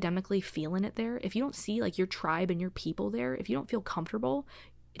not academically feeling it there, if you don't see like your tribe and your people there, if you don't feel comfortable,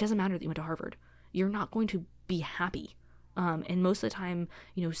 it doesn't matter that you went to Harvard. You're not going to be happy. And most of the time,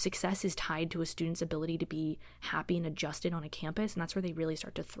 success is tied to a student's ability to be happy and adjusted on a campus. And that's where they really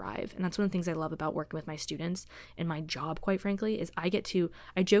start to thrive. And that's one of the things I love about working with my students and my job, quite frankly, is I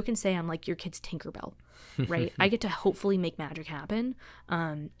joke and say I'm like your kid's Tinkerbell, right? I get to hopefully make magic happen.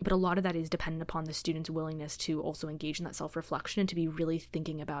 But a lot of that is dependent upon the student's willingness to also engage in that self-reflection and to be really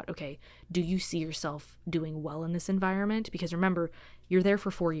thinking about, okay, do you see yourself doing well in this environment? Because remember, you're there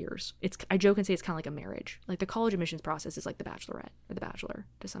for 4 years. I joke and say it's kind of like a marriage. Like the college admissions process is like The Bachelorette or The Bachelor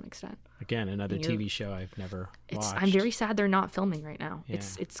to some extent. Again, another TV show I've never watched. I'm very sad they're not filming right now. Yeah.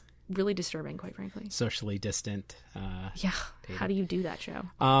 It's really disturbing, quite frankly. Socially distant. Yeah. Data. How do you do that show?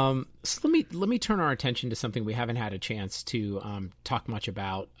 So let me turn our attention to something we haven't had a chance to talk much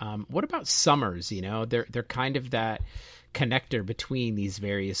about. What about summers? They're kind of that connector between these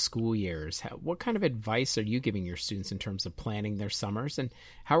various school years. What kind of advice are you giving your students in terms of planning their summers, and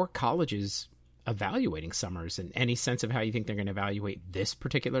how are colleges evaluating summers, and any sense of how you think they're going to evaluate this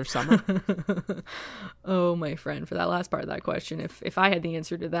particular summer? Oh, my friend, for that last part of that question, if I had the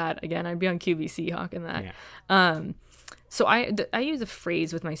answer to that, again, I'd be on QVC hawking that. Yeah. So I use a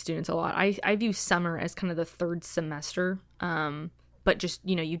phrase with my students a lot. I view summer as kind of the third semester, but just,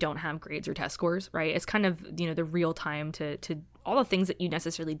 you don't have grades or test scores, right? It's kind of, the real time to all the things that you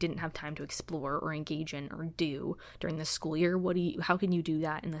necessarily didn't have time to explore or engage in or do during the school year. How can you do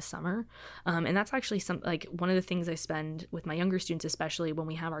that in the summer? And that's actually one of the things I spend with my younger students, especially when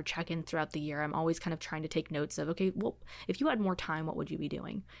we have our check-in throughout the year. I'm always kind of trying to take notes of, okay, well, if you had more time, what would you be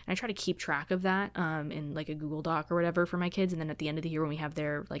doing? And I try to keep track of that in like a Google Doc or whatever for my kids. And then at the end of the year, when we have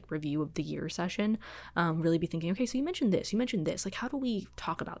their like review of the year session, really be thinking, okay, so you mentioned this, like, how do we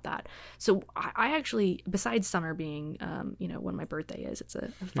talk about that? So I actually, besides summer being, when my birthday is, it's a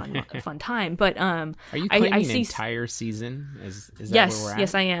fun time, but are you claiming an entire season? Is that where we're at?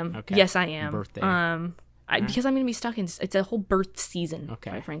 Yes, I am. Okay. Yes, I am. Birthday. Because I'm going to be stuck it's a whole birth season,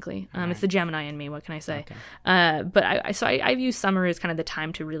 quite frankly. It's the Gemini in me. What can I say? Okay. But I view summer as kind of the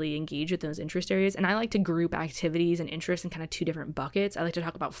time to really engage with those interest areas. And I like to group activities and interests in kind of two different buckets. I like to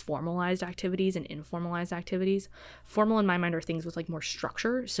talk about formalized activities and informalized activities. Formal in my mind are things with like more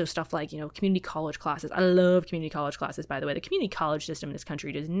structure. So stuff like, community college classes. I love community college classes, by the way. The community college system in this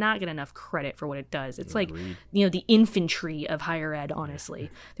country does not get enough credit for what it does. It's the infantry of higher ed,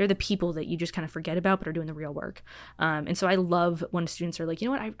 honestly. They're the people that you just kind of forget about but are doing the real work. And so I love when students are like, you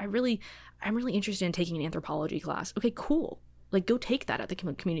know what, I'm really interested in taking an anthropology class. Okay, cool. Like, go take that at the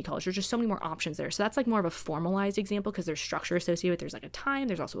community college. There's just so many more options there. So that's like more of a formalized example because there's structure associated with, there's like a time,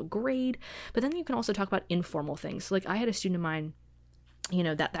 there's also a grade. But then you can also talk about informal things. So like I had a student of mine,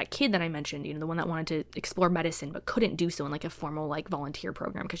 that kid that I mentioned, the one that wanted to explore medicine but couldn't do so in like a formal like volunteer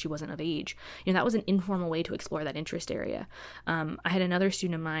program because she wasn't of age. That was an informal way to explore that interest area. I had another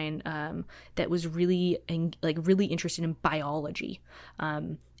student of mine that was really interested in biology.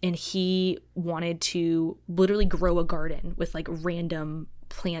 And he wanted to literally grow a garden with like random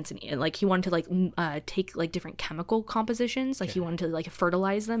plants, and like he wanted to take like different chemical compositions, like he wanted to like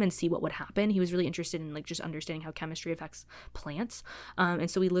fertilize them and see what would happen. He was really interested in like just understanding how chemistry affects plants,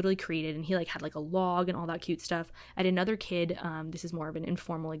 and so we literally created, and he like had like a log and all that cute stuff. I had another kid, this is more of an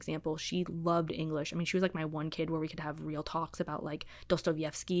informal example, she loved English. I mean, she was like my one kid where we could have real talks about like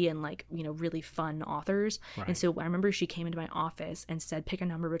Dostoevsky and like really fun authors. Right. And so I remember she came into my office and said, pick a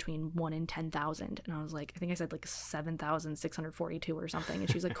number between 1 and 10,000, and I was like, I think I said like 7,642 or something. And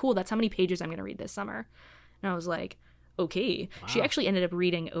she was like, cool, that's how many pages I'm going to read this summer. And I was like, okay. Wow. She actually ended up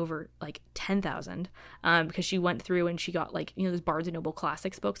reading over like 10,000 because she went through and she got like, those Barnes and Noble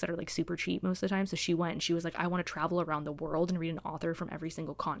Classics books that are like super cheap most of the time. So she went and she was like, I want to travel around the world and read an author from every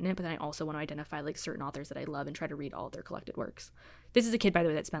single continent, but then I also want to identify like certain authors that I love and try to read all of their collected works. This is a kid, by the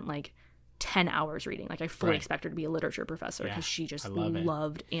way, that spent like 10 hours reading. Like I fully expect her to be a literature professor because she just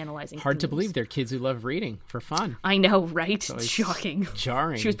loved analyzing Hard themes. to believe there are kids who love reading for fun. I know, right? It's shocking.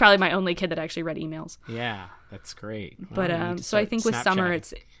 Jarring. She was probably my only kid that actually read emails. Yeah, that's great. But so I think with summer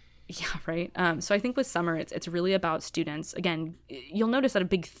it's so I think with summer it's really about students. Again, you'll notice that a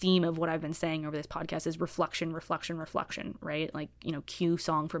big theme of what I've been saying over this podcast is reflection, right? Like, cue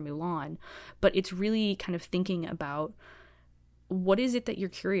song for Mulan. But it's really kind of thinking about what is it that you're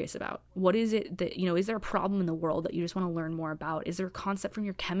curious about? What is it that, is there a problem in the world that you just want to learn more about? Is there a concept from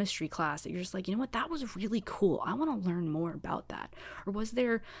your chemistry class that you're just like, you know what, that was really cool. I want to learn more about that. Or was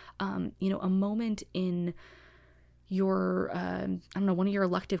there, a moment in your, one of your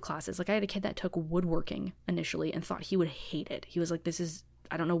elective classes? Like I had a kid that took woodworking initially and thought he would hate it. He was like,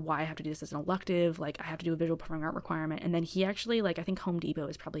 I don't know why I have to do this as an elective. Like I have to do a visual performing art requirement. And then he actually, like, I think Home Depot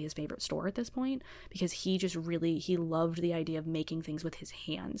is probably his favorite store at this point because he just really, he loved the idea of making things with his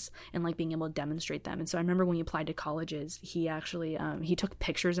hands and like being able to demonstrate them. And so I remember when he applied to colleges, he actually, he took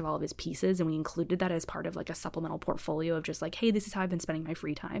pictures of all of his pieces and we included that as part of like a supplemental portfolio of just like, hey, this is how I've been spending my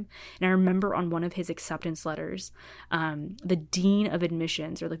free time. And I remember on one of his acceptance letters, the dean of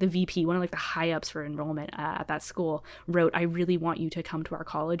admissions or like the VP, one of like the high ups for enrollment at that school wrote, I really want you to come to our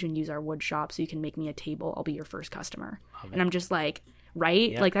college and use our wood shop so you can make me a table. I'll be your first customer. And I'm just like,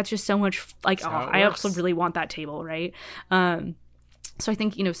 right? Yep. Like that's just so much like, I also really want that table, right? So I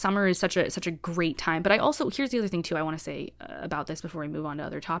think, summer is such a great time. But I also, here's the other thing too I want to say about this before we move on to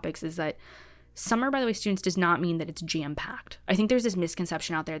other topics is that summer, by the way, students, does not mean that it's jam-packed. I think there's this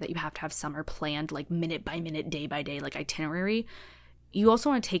misconception out there that you have to have summer planned like minute by minute, day by day, like itinerary. You also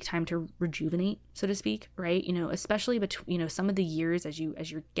want to take time to rejuvenate, so to speak, right? Especially between, some of the years as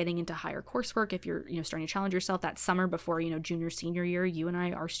you're getting into higher coursework, if you're, starting to challenge yourself that summer before, junior, senior year, you and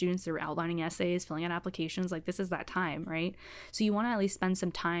I, our students, they're outlining essays, filling out applications, like this is that time, right? So you want to at least spend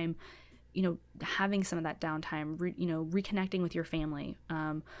some time, having some of that downtime, reconnecting with your family,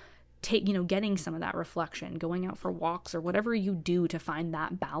 getting some of that reflection, going out for walks or whatever you do to find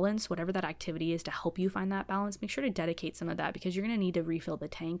that balance, whatever that activity is to help you find that balance, make sure to dedicate some of that because you're going to need to refill the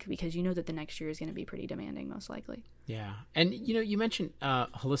tank because you know that the next year is going to be pretty demanding most likely. Yeah. And, you mentioned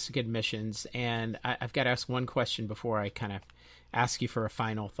holistic admissions, and I've got to ask one question before I kind of ask you for a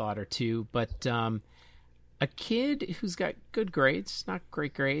final thought or two. But a kid who's got good grades, not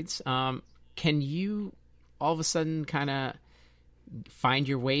great grades, can you all of a sudden kind of find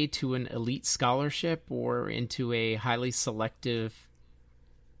your way to an elite scholarship or into a highly selective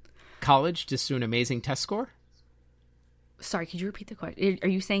college just through an amazing test score? Sorry, could you repeat the question? Are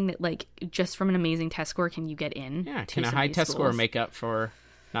you saying that like just from an amazing test score can you get in? Yeah, can a high test score make up for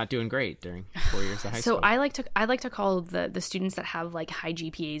not doing great during 4 years of high school? So I like to call the students that have like high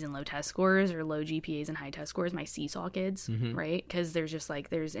GPAs and low test scores or low GPAs and high test scores my seesaw kids, right? Because there's just like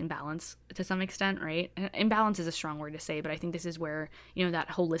there's imbalance to some extent, right? And imbalance is a strong word to say, but I think this is where that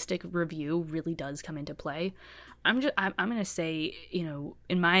holistic review really does come into play. I'm gonna say,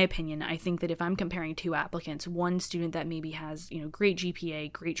 in my opinion, I think that if I'm comparing two applicants, one student that maybe has great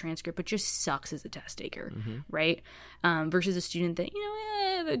GPA, great transcript, but just sucks as a test taker, right? Versus a student that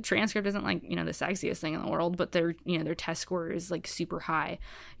the transcript isn't like the sexiest thing in the world, but their test score is like super high.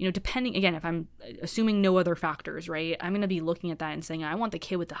 Depending, again, if I'm assuming no other factors, right, I'm gonna be looking at that and saying I want the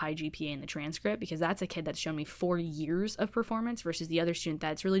kid with the high GPA in the transcript because that's a kid that's shown me 4 years of performance versus the other student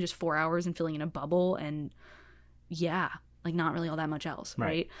that's really just 4 hours and filling in a bubble and like not really all that much else,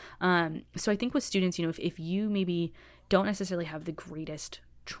 right? So I think with students, if you maybe don't necessarily have the greatest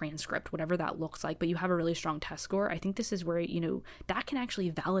transcript, whatever that looks like, but you have a really strong test score, I think this is where that can actually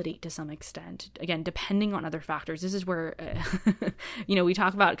validate to some extent, again depending on other factors. This is where we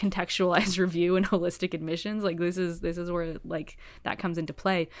talk about contextualized review and holistic admissions, like this is where like that comes into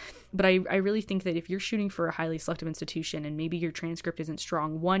play. But I really think that if you're shooting for a highly selective institution and maybe your transcript isn't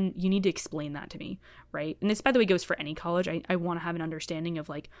strong, one, you need to explain that to me, right? And this, by the way, goes for any college. I want to have an understanding of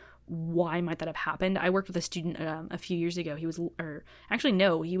like why might that have happened. I worked with a student a few years ago. He was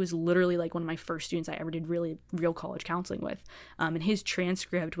literally like one of my first students I ever did real college counseling with. And his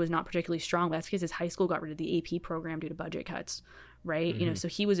transcript was not particularly strong, but that's because his high school got rid of the AP program due to budget cuts, right? So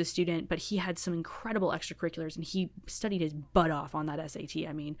he was a student, but he had some incredible extracurriculars, and he studied his butt off on that SAT.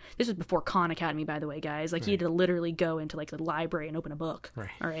 I mean, this was before Khan Academy, by the way, guys. Like, he had to literally go into like the library and open a book. Right.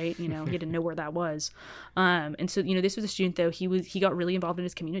 All right. He had to know where that was. And so, this was a student, though. He got really involved in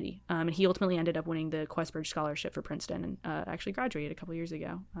his community. And he ultimately ended up winning the Questbridge Scholarship for Princeton, and actually graduated a couple years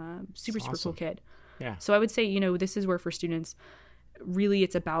ago. Super cool kid. Yeah. So I would say, this is where for students, really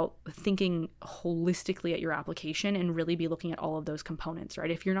it's about thinking holistically at your application and really be looking at all of those components,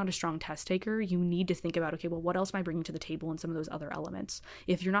 right? If you're not a strong test taker, you need to think about, okay, well, what else am I bringing to the table in some of those other elements?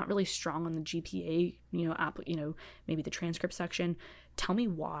 If you're not really strong on the GPA, maybe the transcript section, tell me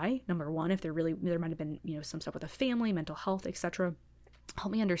why. Number one, if there might have been, some stuff with a family, mental health, etc.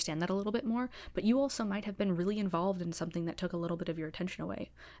 Help me understand that a little bit more. But you also might have been really involved in something that took a little bit of your attention away.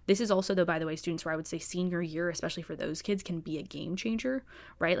 This is also, though, by the way, students, where I would say senior year, especially for those kids, can be a game changer,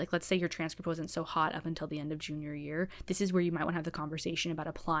 right? Like, let's say your transcript wasn't so hot up until the end of junior year. This is where you might want to have the conversation about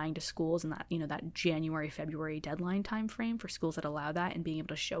applying to schools in that, that January, February deadline time frame for schools that allow that, and being able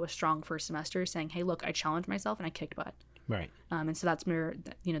to show a strong first semester saying, hey, look, I challenged myself and I kicked butt. Right. And so that's where,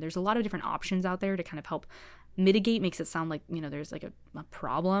 there's a lot of different options out there to kind of help mitigate. Makes it sound like, there's like a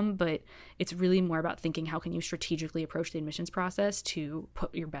problem, but it's really more about thinking, how can you strategically approach the admissions process to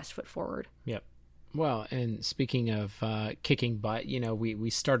put your best foot forward? Yep. Well, and speaking of kicking butt, we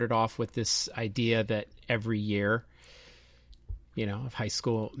started off with this idea that every year, of high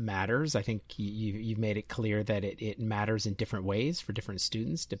school matters. I think you've made it clear that it matters in different ways for different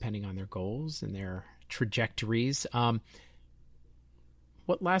students, depending on their goals and their trajectories.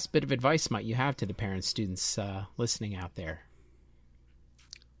 What last bit of advice might you have to the parents, students listening out there?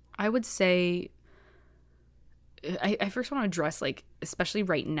 I would say, I first want to address, like, especially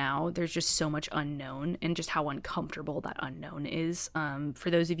right now, there's just so much unknown, and just how uncomfortable that unknown is. For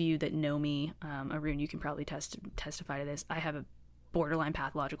those of you that know me, Arun, you can probably testify to this. I have a borderline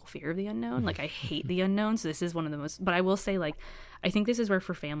pathological fear of the unknown. Like, I hate the unknown. So this is one of the most, but I will say, like, I think this is where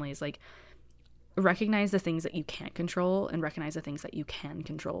for families, like, recognize the things that you can't control and recognize the things that you can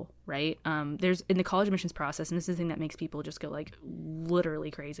control, right? There's, in the college admissions process, and this is the thing that makes people just go like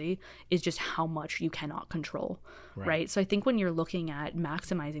literally crazy, is just how much you cannot control, right? So I think when you're looking at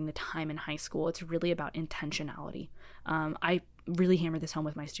maximizing the time in high school, it's really about intentionality. I really hammer this home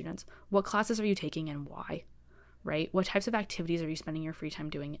with my students. What classes are you taking and why, right? What types of activities are you spending your free time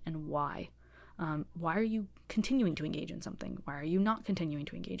doing and why? Why are you continuing to engage in something? Why are you not continuing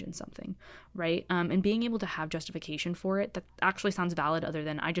to engage in something, right? And being able to have justification for it that actually sounds valid, other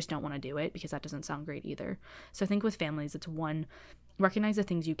than I just don't want to do it, because that doesn't sound great either. So I think with families, it's one, recognize the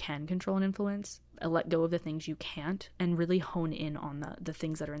things you can control and influence, let go of the things you can't, and really hone in on the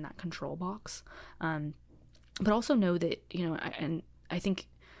things that are in that control box. But also know that, and I think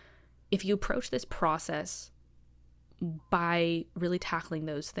if you approach this process by really tackling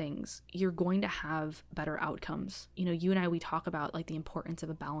those things, you're going to have better outcomes. You and I, we talk about like the importance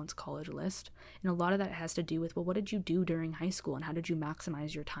of a balanced college list. And a lot of that has to do with, well, what did you do during high school and how did you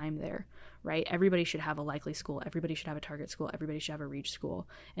maximize your time there, right? Everybody should have a likely school. Everybody should have a target school. Everybody should have a reach school.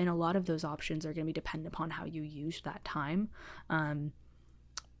 And a lot of those options are going to be dependent upon how you used that time.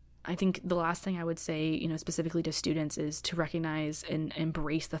 I think the last thing I would say, specifically to students, is to recognize and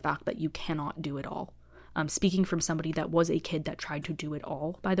embrace the fact that you cannot do it all. Speaking from somebody that was a kid that tried to do it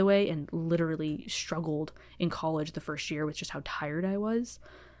all, by the way, and literally struggled in college the first year with just how tired I was,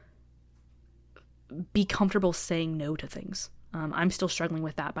 be comfortable saying no to things. I'm still struggling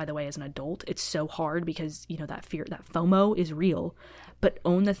with that, by the way, as an adult. It's so hard because, that fear, that FOMO is real, but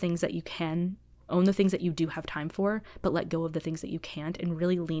own the things that you can, own the things that you do have time for, but let go of the things that you can't, and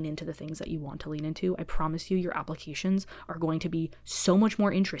really lean into the things that you want to lean into. I promise you, your applications are going to be so much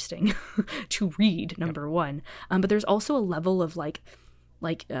more interesting to read, number one. But there's also a level of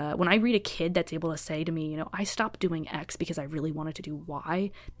when I read a kid that's able to say to me, I stopped doing X because I really wanted to do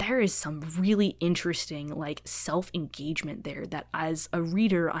Y, there is some really interesting self-engagement there that as a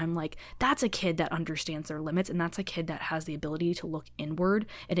reader, I'm like, that's a kid that understands their limits, and that's a kid that has the ability to look inward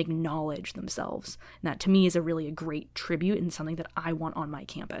and acknowledge themselves. And that to me is a great tribute and something that I want on my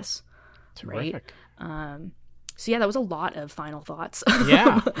campus. Terrific. Right? So yeah, that was a lot of final thoughts.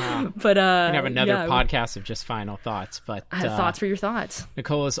 Yeah. But we can have another podcast of just final thoughts. But I have thoughts for your thoughts.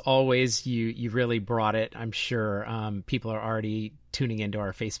 Nicole, as always, you really brought it. I'm sure people are already tuning into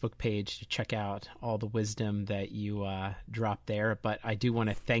our Facebook page to check out all the wisdom that you dropped there. But I do want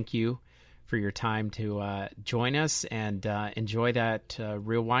to thank you for your time to join us and enjoy that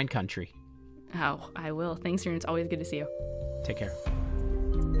real wine country. Oh, I will. Thanks, Aaron. It's always good to see you. Take care.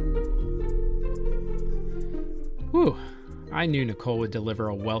 Whew. I knew Nicole would deliver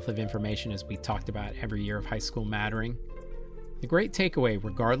a wealth of information, as we talked about every year of high school mattering. The great takeaway,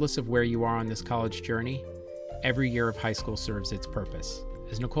 regardless of where you are on this college journey, every year of high school serves its purpose.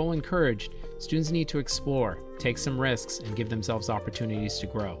 As Nicole encouraged, students need to explore, take some risks, and give themselves opportunities to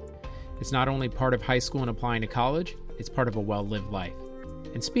grow. It's not only part of high school and applying to college, it's part of a well-lived life.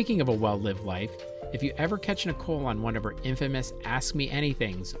 And speaking of a well-lived life, if you ever catch Nicole on one of her infamous Ask Me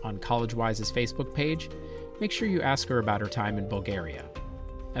Anythings on CollegeWise's Facebook page, make sure you ask her about her time in Bulgaria.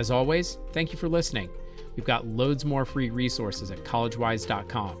 As always, thank you for listening. We've got loads more free resources at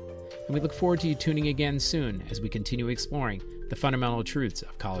collegewise.com, and we look forward to you tuning again soon as we continue exploring the fundamental truths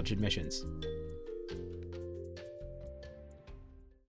of college admissions.